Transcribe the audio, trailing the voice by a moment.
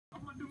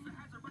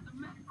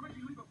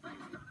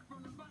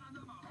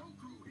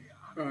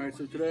Alright,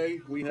 so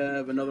today we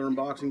have another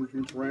unboxing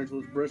from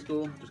Tarantulas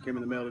Bristol. Just came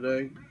in the mail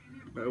today.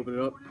 I'm going to open it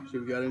up, see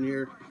what we got in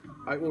here.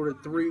 I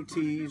ordered 3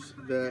 teas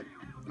that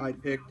I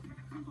picked,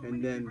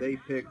 and then they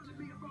picked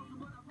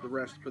the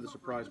rest for the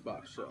surprise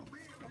box, so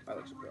I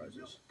like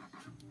surprises.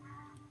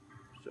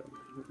 So,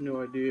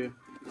 no idea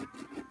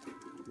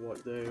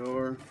what they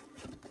are.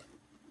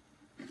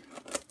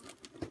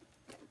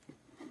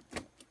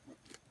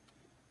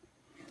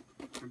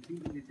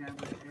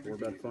 We're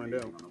about to find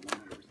out.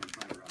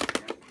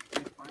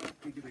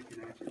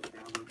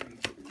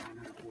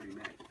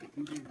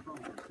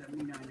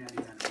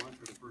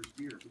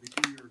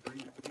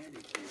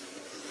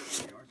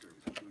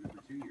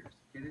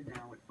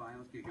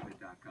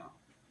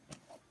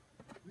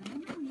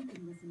 Remember when you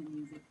can listen to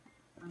music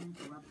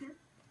uninterrupted?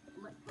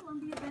 Let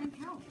Columbia Bank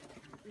help.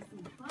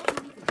 Receive 12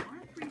 months of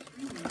ad-free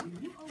streaming when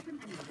you open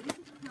an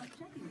Advantage Plus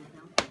checking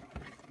account today.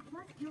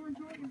 Plus, you'll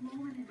enjoy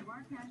enrollment into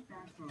our cash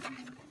back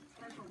program,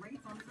 special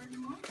rates on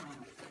certain loan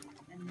products,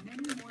 and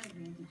many more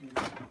advantages.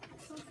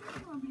 So see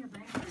Columbia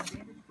Bank for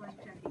Advantage Plus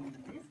checking,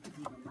 and this could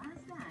be the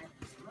last ad,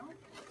 well,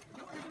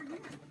 you'll ever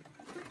hear.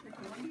 Click the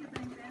Columbia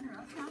Bank banner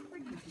up top for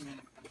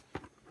details.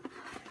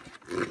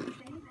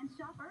 Save and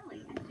shop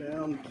early.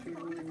 Down to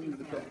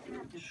the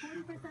package.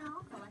 40%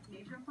 off select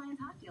major appliance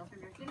hot deals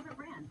from your favorite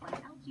brands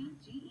like LG,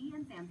 GE,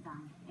 and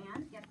Samsung.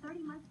 And get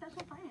 30-month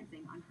special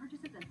financing on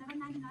purchases of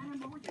 $7.99 or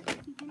more with your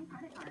JCPenney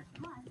credit card.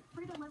 Plus,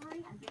 free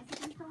delivery and basic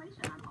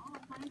installation on all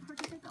appliance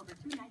purchases over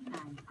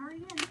 $2.99.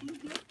 Hurry in,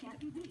 these deals can't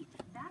be beat.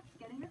 That's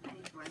getting your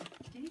pennies worth.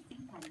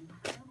 JCPenney.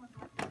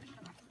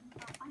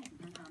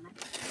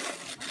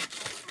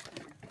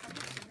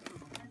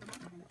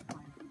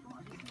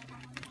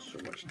 So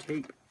much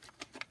tape.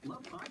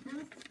 Love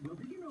podcasts? Well,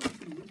 did you know you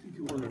can listen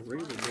to On a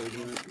razor blade,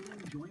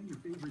 enjoying your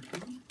favorite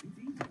shows? It's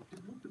easy.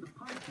 Just look to the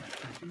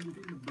podcast section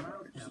within the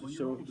Browse tab on your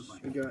So mobile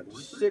device. we got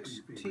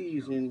 6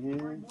 teas in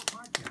here.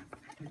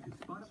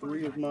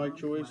 3 of my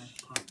choice.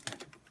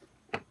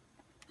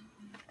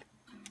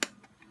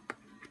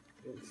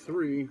 And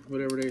 3,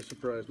 whatever they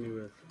surprised me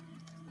with.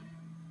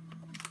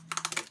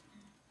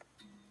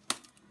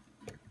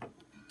 I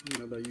don't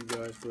know about you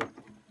guys, but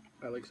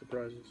I like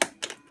surprises.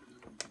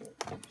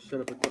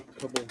 Set up a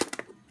couple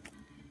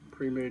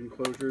pre-made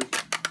enclosures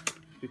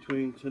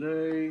between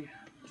today,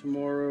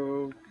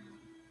 tomorrow,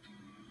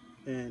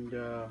 and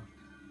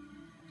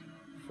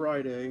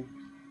Friday.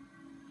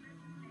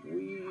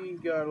 We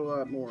got a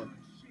lot more.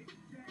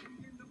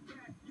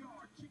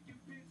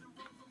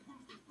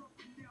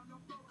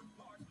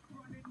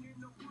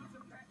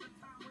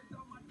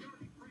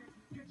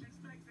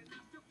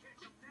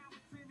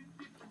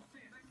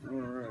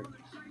 Alright.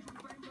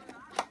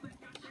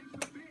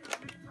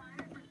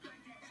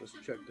 Let's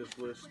check this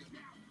list.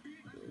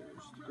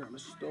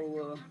 There's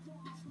Tarantulas,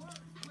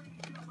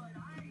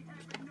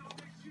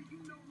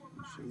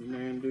 some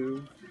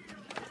Mandu,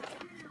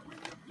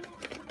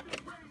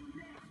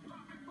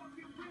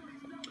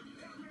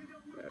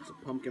 that's a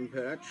pumpkin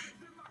patch,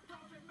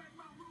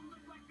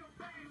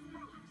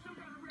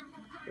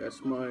 that's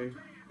my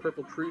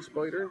purple tree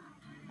spider,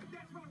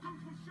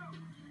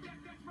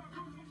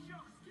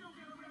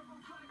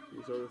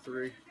 these other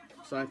 3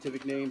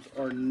 scientific names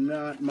are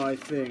not my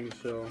thing,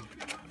 so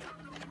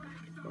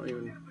I don't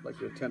even like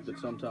to attempt it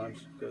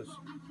sometimes, because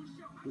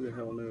who the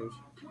hell knows.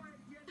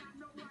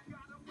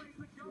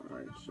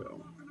 Alright,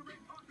 so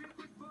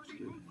let's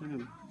give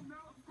him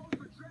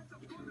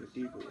the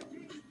deeper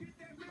ones.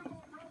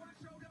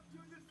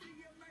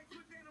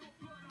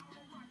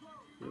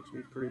 Looks to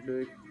be pretty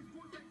big.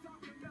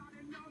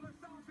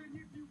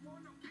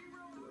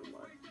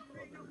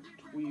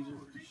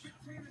 Tweezers.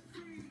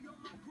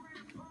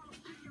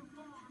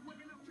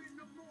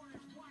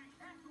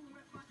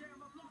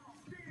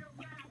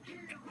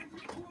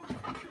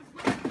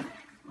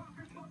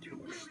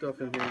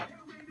 Stuff in here.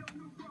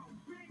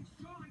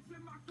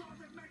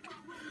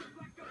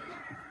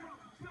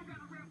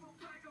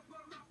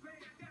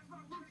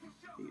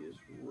 He is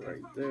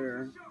right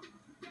there.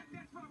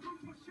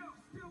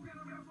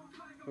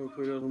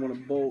 Hopefully he doesn't want to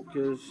bolt,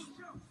 because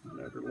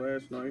after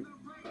last night,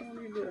 I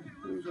don't need to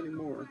lose any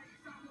more.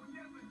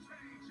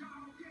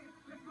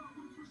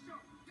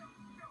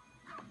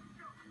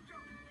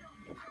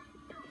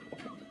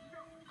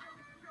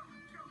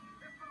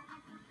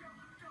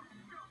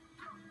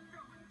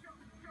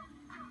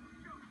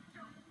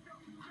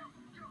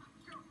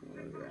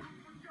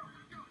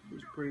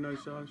 It's pretty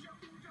nice size.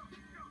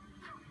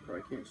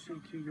 Probably can't see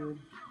too good.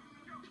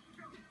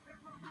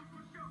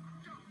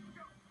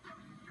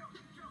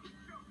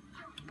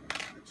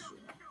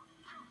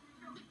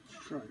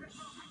 Let's try to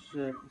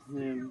set him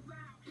in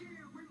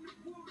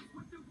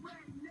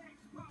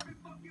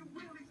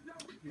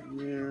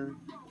there.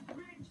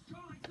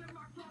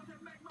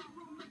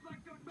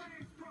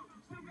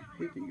 I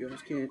think you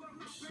guys can't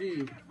see.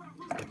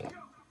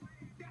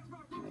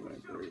 Oh,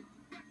 that's great.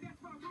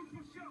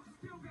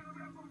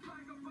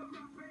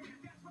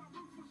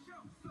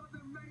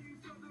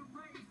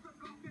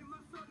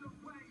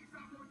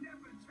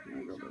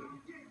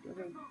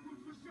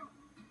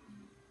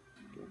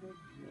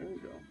 There we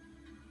go.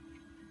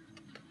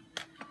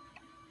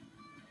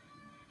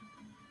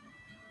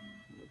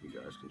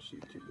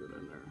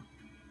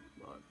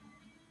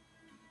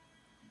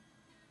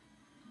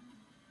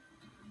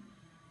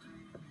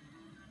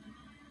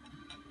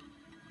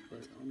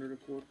 under the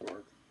floor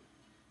part.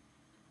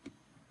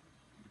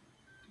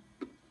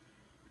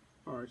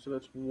 Alright, so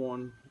that's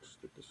one. Let's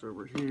stick this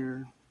over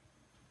here.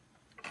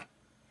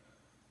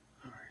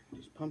 Alright,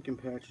 these pumpkin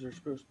patches are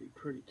supposed to be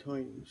pretty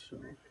tiny, so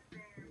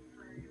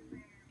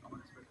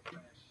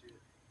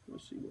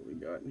let's see what we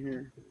got in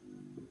here.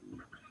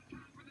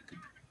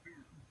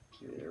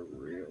 Yeah,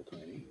 real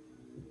tiny.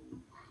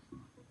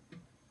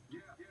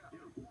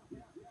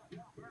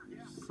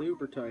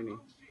 Super tiny.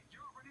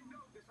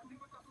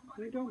 What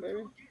are you doing,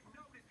 baby?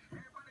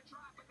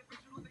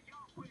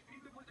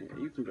 Yeah,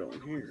 you can go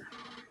in here.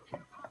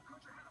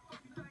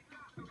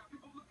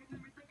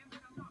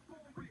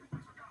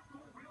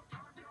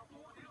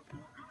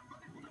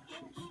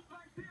 She's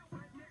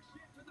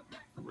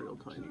real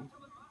tiny.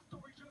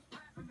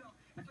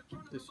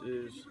 This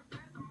is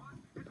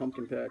the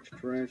pumpkin patch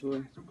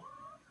tarantula.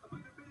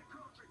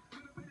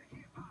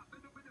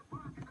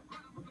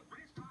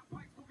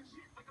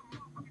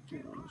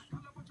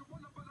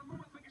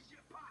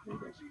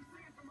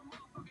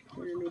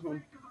 Where's your new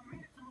home?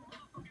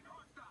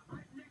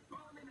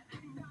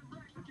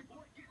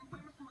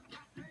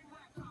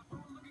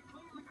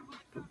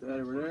 Put that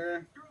over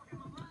there.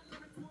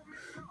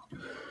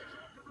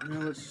 Now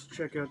let's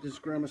check out this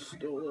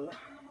Grammastola.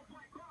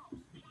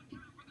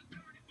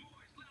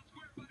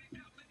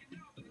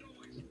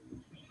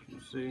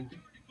 See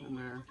in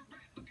there.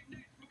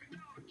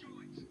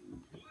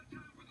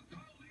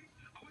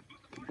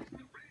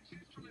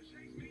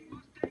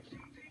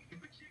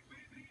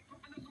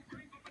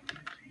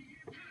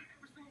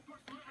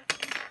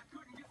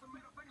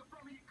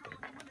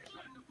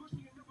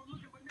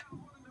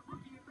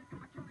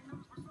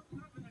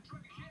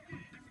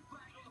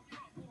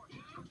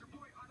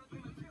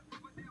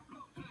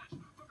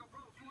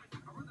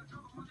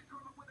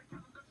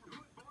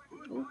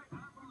 Oh.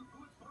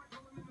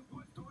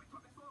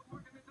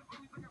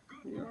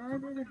 You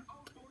alright, baby?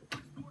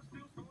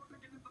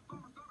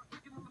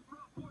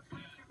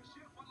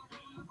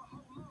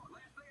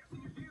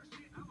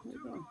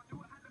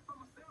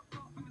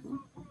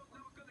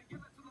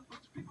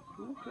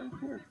 Okay,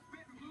 here.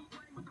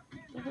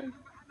 Go ahead.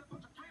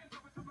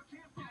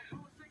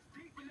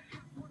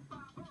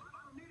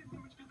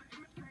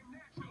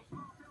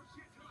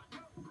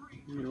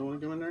 You don't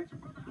want to go in there?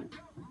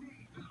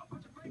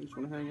 You just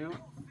want to hang out?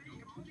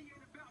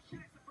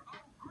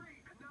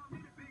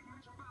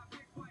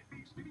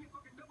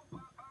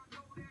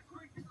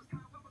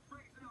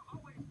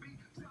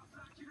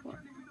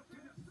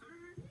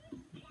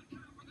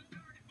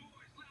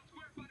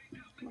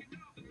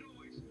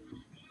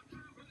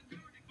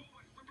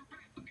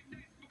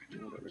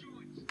 Whatever.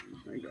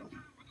 There you go.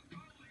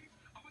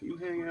 You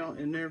hang out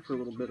in there for a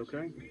little bit,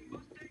 okay?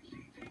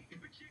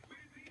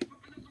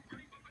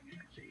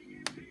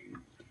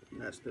 And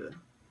that's the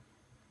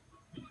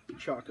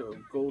Choco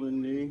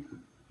Golden Knee.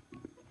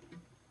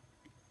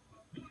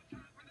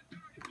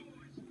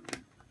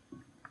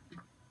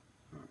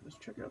 Alright, let's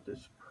check out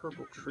this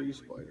purple tree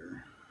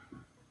spider.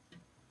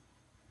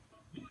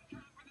 You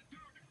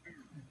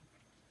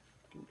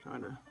can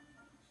kind of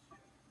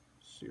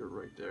see her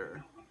right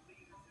there.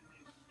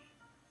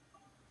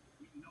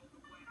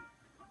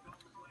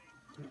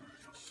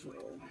 So,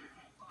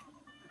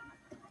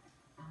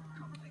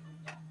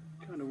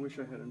 kind of wish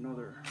I had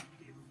another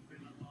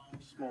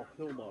small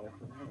pill bottle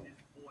for her.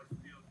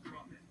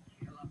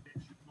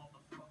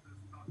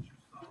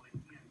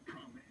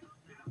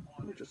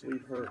 Let me just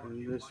leave her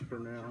in this for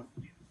now.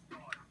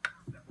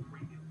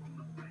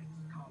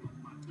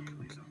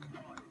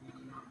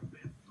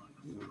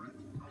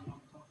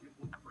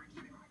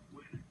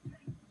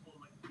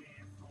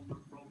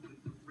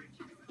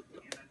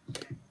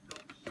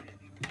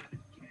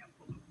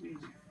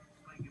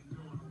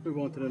 Move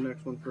on to the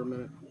next one for a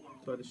minute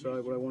so I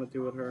decide what I want to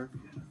do with her.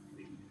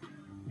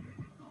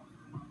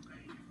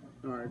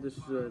 Alright, this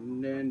is a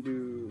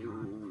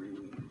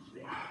Nandu.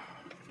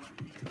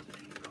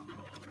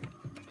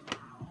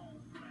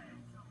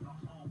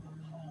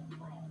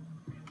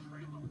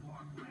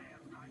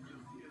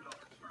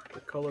 The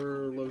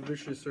color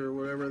Lavicious or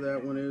whatever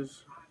that one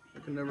is. I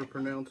can never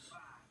pronounce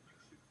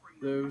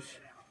those.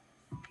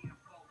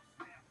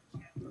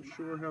 Not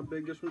sure how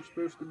big this one's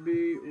supposed to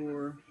be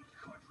or.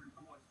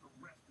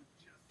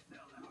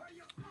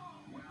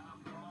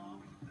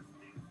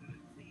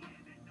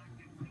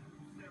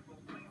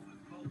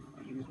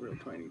 He's real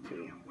tiny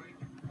too.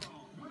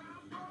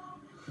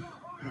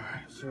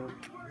 Alright, so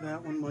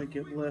that one might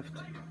get left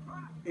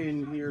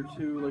in here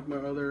too, like my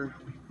other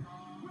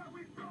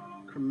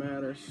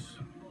Chromatis.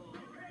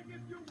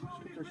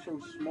 They're so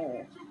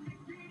small.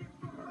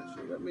 Alright,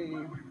 so let me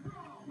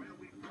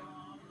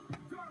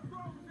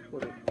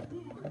put it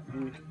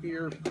in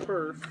here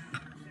first.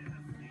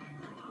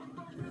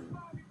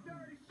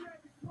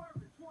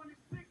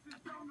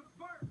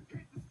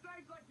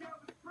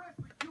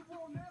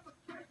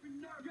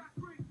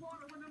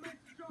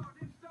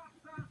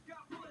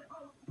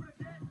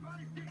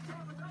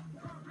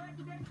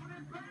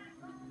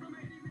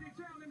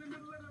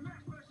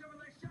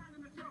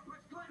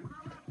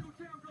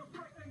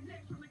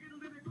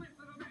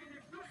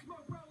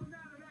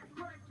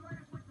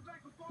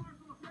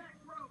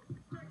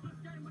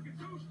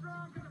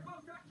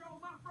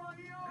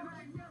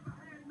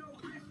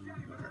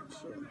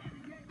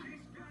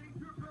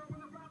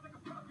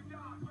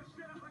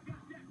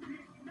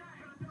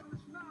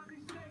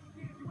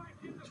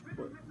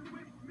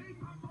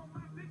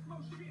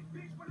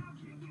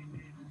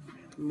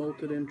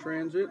 molted in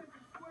transit.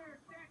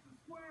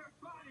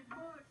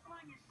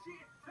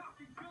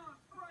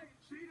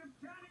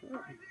 Oh.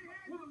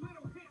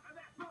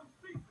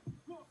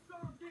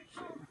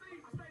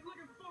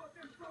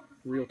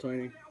 Real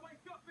tiny.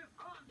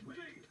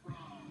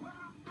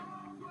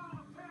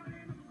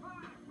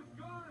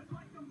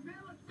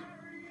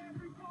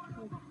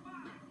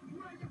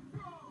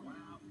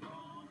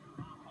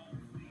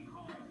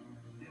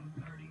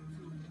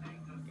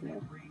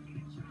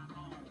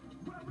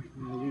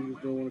 You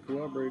just don't want to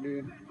cooperate, do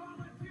you?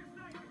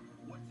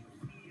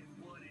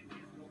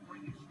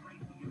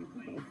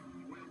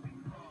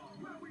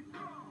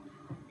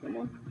 Come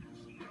on.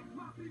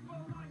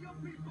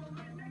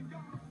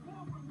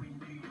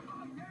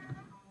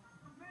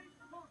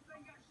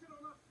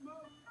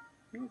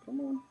 Oh, come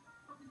on.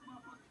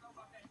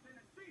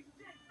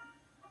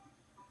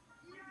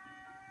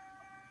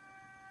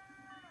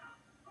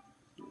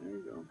 There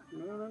you go.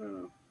 No, no, no, no.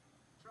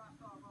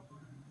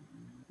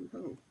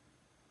 No.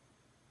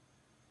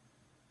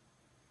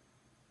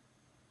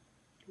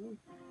 Come on.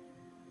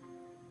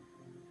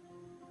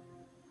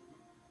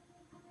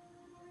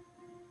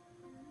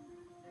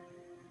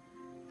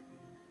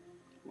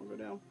 Come on, go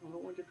down. I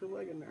don't want to get your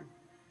leg in there.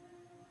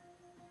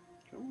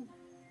 Come on.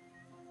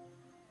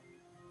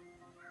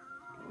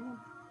 Come on.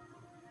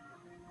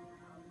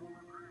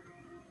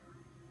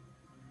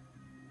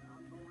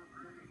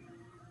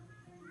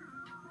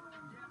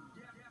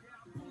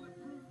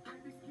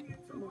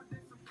 Come on.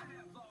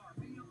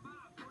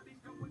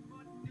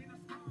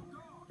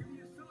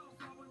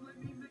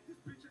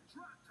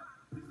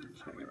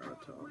 Just hanging right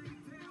up top.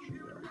 Should be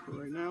ready for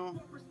right now.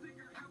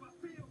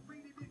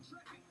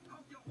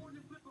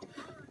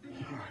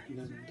 Alright,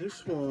 then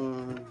this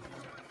one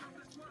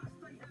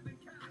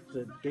is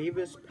a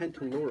Davis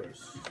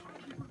Pentaloris.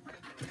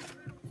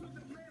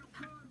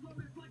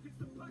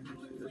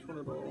 See this one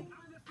at all?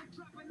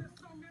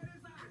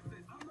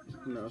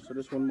 No, so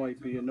this one might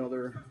be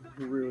another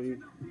really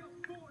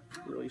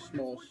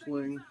small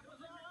sling.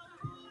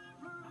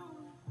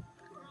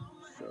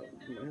 So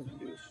I'm gonna have to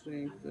do the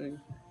same thing.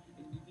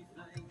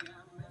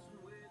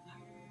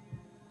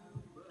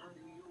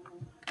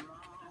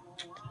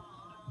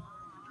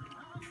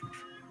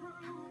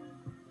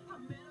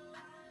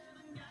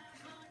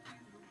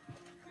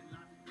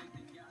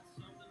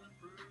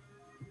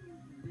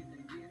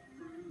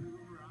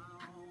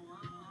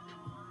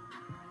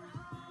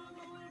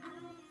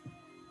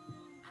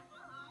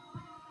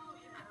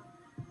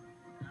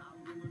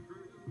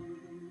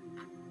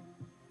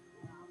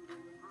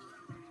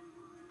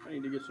 I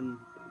need to get some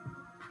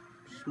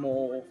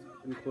small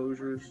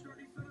enclosures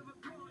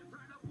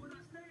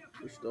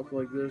for stuff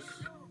like this.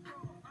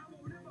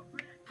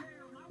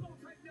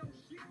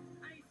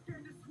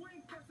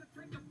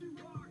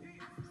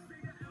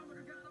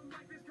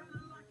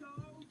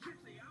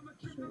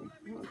 So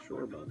I'm not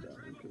sure about that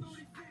one because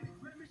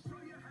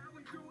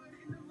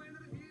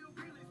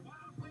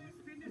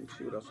let's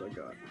see what else I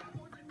got.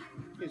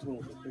 He's a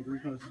little bit bigger,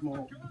 he's kind of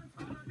small.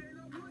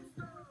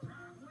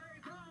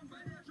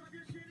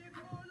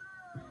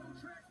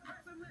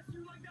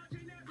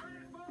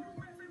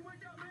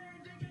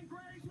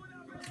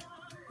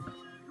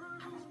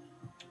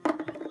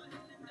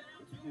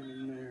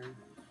 In there.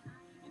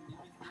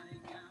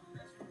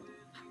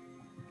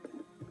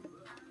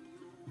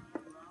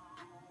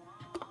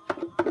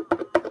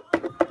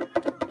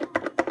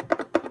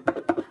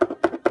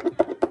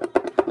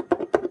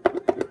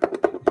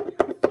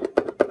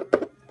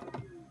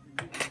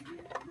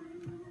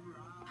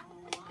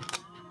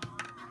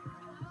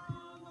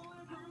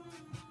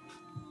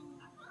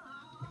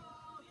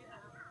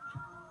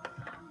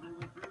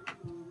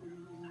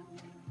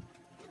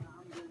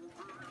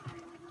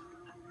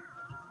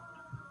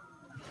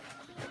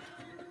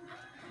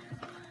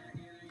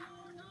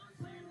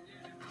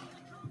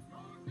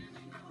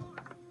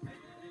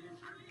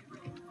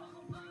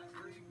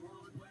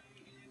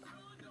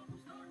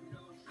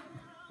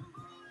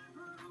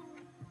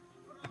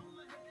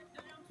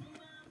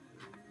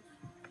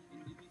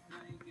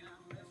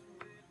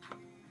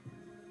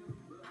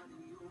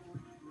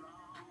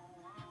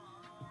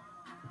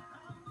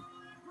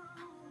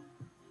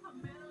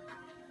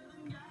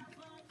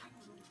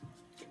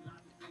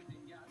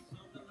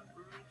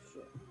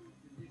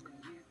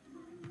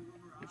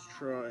 Let's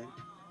try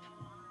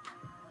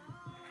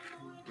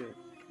get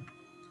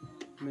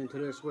him into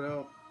this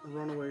without a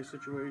runaway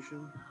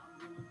situation.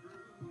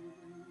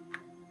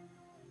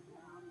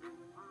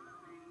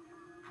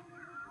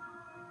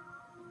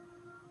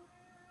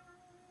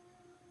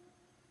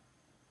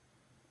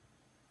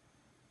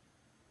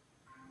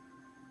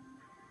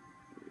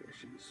 Yeah,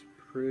 she's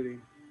pretty.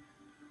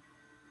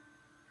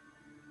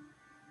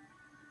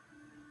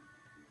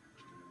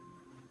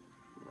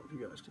 I don't know if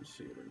you guys can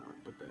see it or not,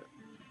 but that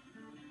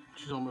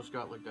she's almost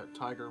got like that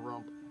tiger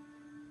rump.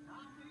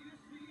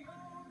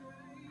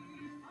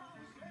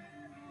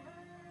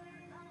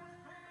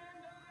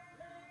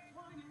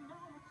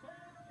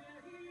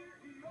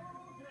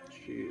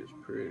 She is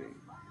pretty.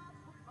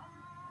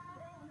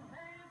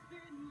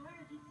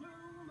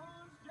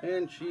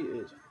 And she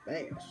is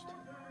fast.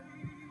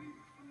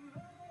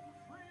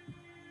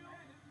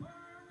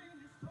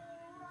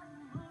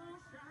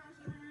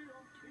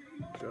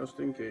 Just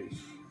in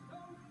case.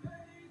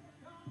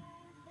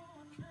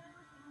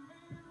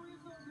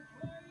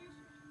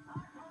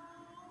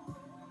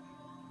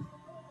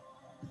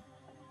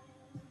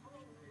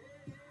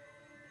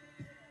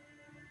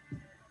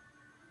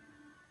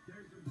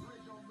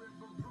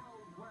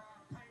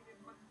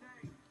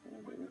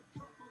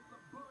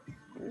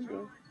 There you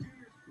go.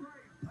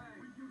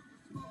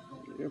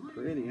 You're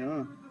pretty, huh? I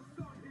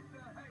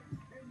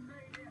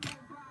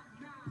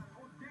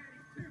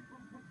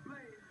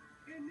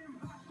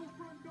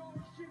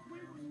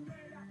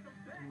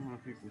don't know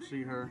if you can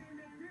see her,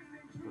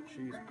 but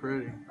she's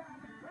pretty.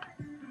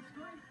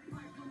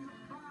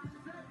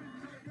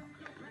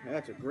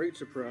 That's a great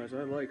surprise.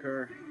 I like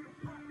her.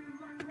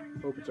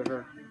 Hope it's a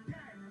her.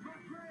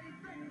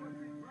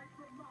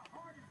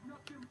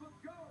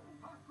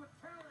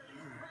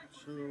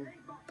 So,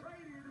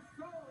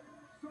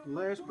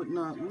 last but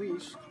not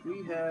least,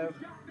 we have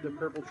the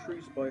purple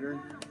tree spider,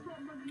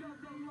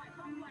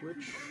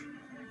 which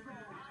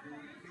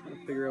I'm trying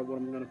to figure out what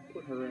I'm going to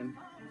put her in.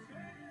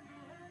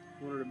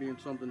 I want her to be in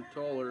something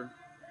taller.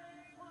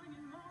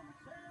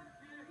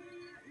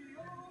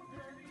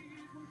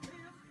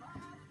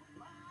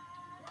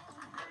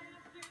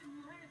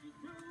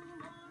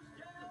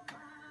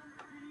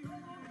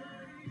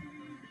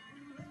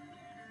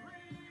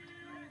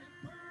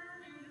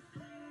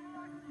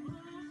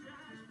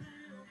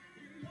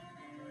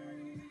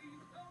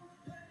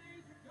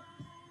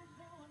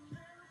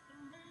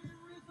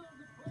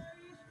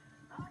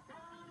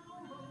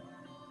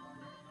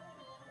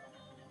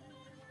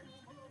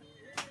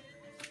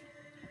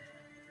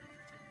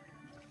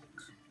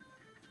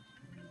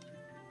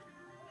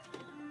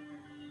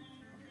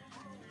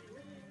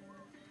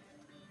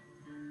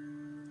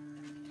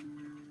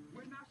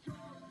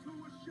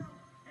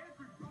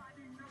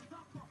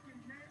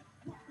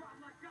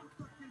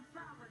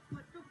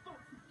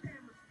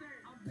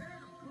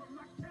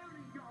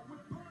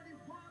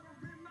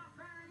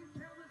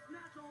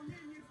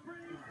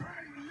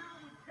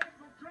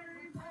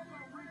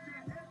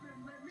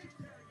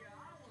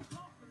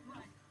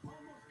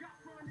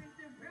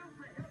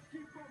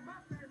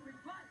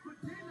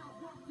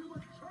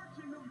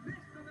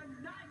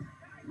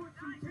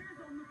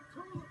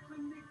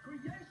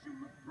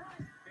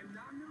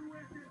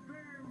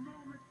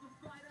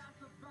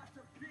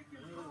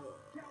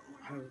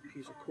 I have a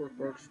piece of cork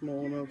bark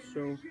small enough,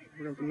 so we're going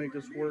to have to make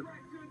this work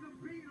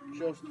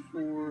just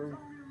for,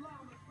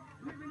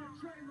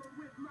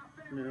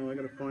 you know, I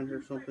got to find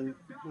her something.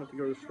 I have to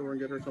go to the store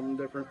and get her something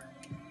different.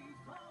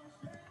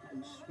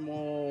 And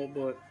small,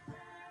 but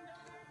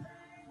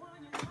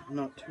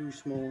not too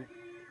small.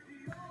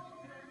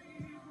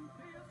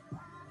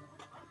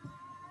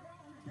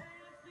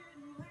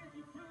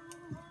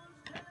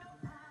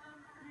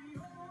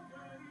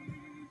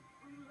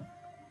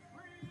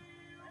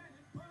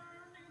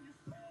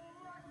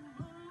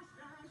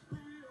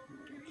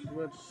 So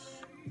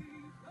let's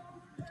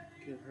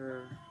get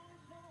her.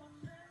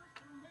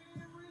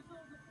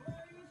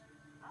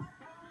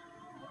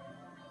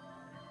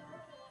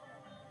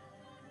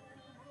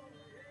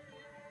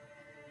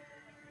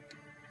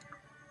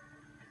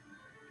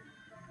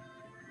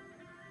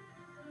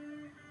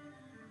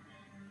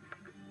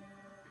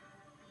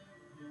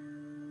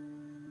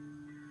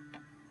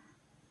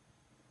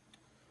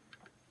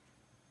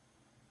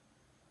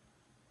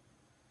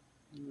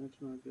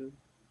 That's not good.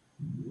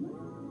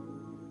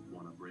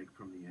 Want a break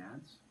from the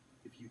ads?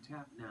 If you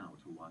tap now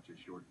to watch a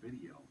short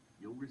video,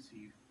 you'll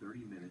receive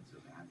 30 minutes of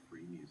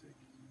ad-free music.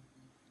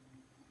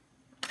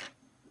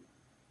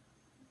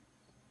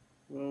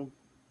 Well,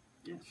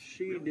 Yes,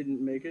 she really.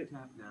 didn't make it.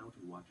 Tap now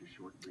to watch a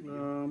short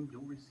video.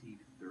 You'll receive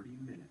 30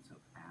 minutes of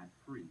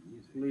ad-free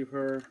music. Leave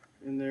her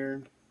in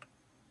there.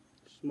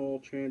 Small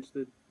chance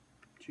that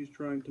she's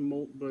trying to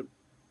molt, but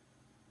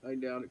I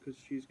doubt it because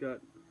she's got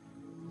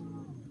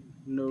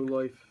no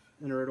life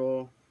in her at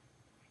all.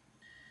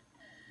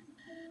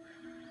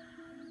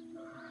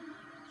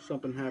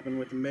 Something happened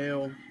with the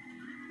mail,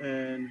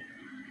 and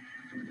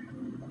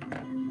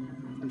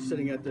I'm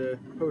sitting at the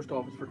post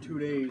office for 2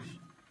 days,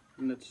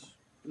 and it's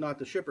not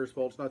the shipper's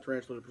fault. It's not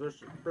Tarantula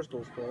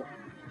Bristol's fault,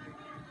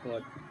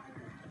 but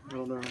I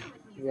don't know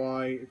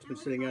why it's been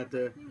sitting at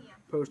the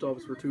post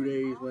office for 2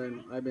 days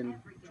when I've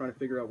been trying to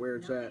figure out where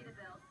it's at,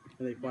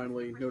 and they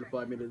finally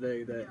notified me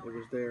today that it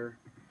was there.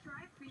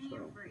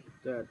 So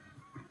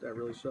that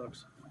really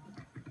sucks.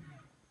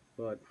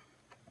 But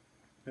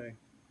hey.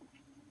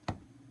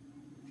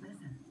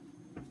 Listen.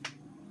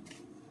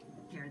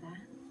 Hear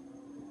that?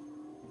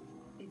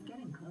 It's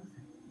getting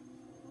closer.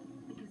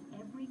 Because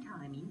every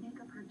time you make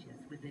a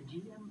purchase with the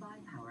GM Buy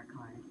Power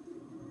card,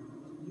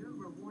 you're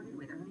rewarded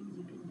with earnings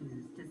you can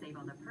use to save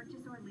on the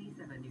purchase or lease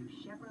of a new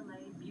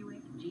Chevrolet,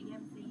 Buick,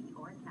 GMC,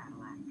 or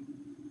Cadillac.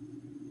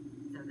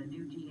 So the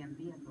new GM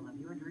vehicle of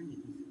your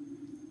dreams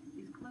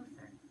is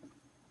closer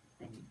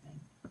than you think.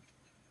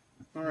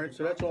 Alright,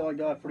 so that's all I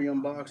got for the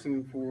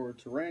unboxing for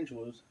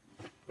Tarantulas.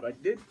 But I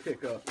did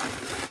pick up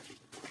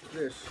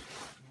this,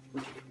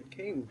 which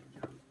came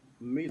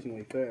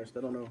amazingly fast.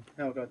 I don't know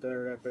how it got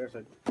there that fast.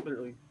 I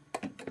literally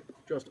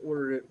just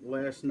ordered it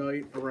last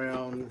night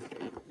around,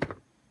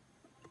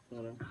 I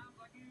don't know,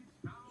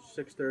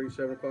 6:30,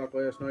 7 o'clock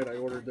last night. I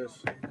ordered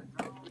this,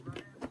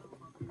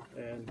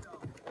 and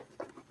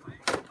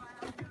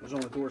it was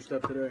on the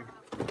doorstep today.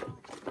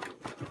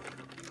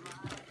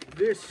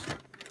 This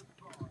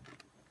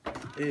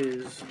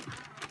is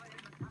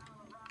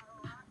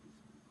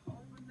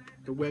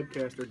the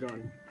webcaster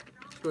gun.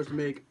 It's supposed to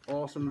make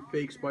awesome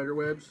fake spider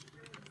webs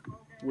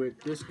with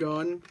this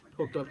gun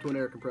hooked up to an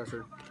air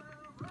compressor.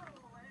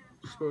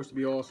 It's supposed to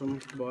be awesome,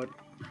 but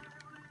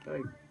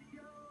hey,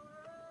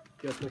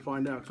 guess we'll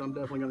find out. So I'm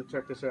definitely going to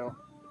check this out.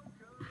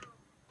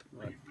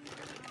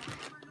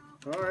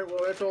 Alright, well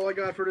that's all I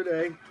got for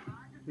today.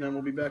 And then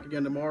we'll be back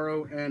again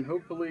tomorrow and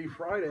hopefully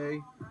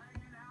Friday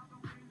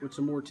with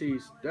some more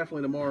teas.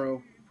 Definitely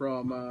tomorrow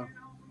from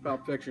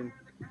Pulp Fiction.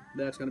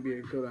 That's going to be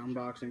a good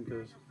unboxing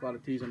because a lot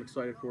of teas I'm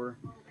excited for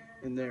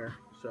in there.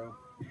 So,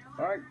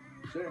 alright,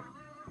 see ya.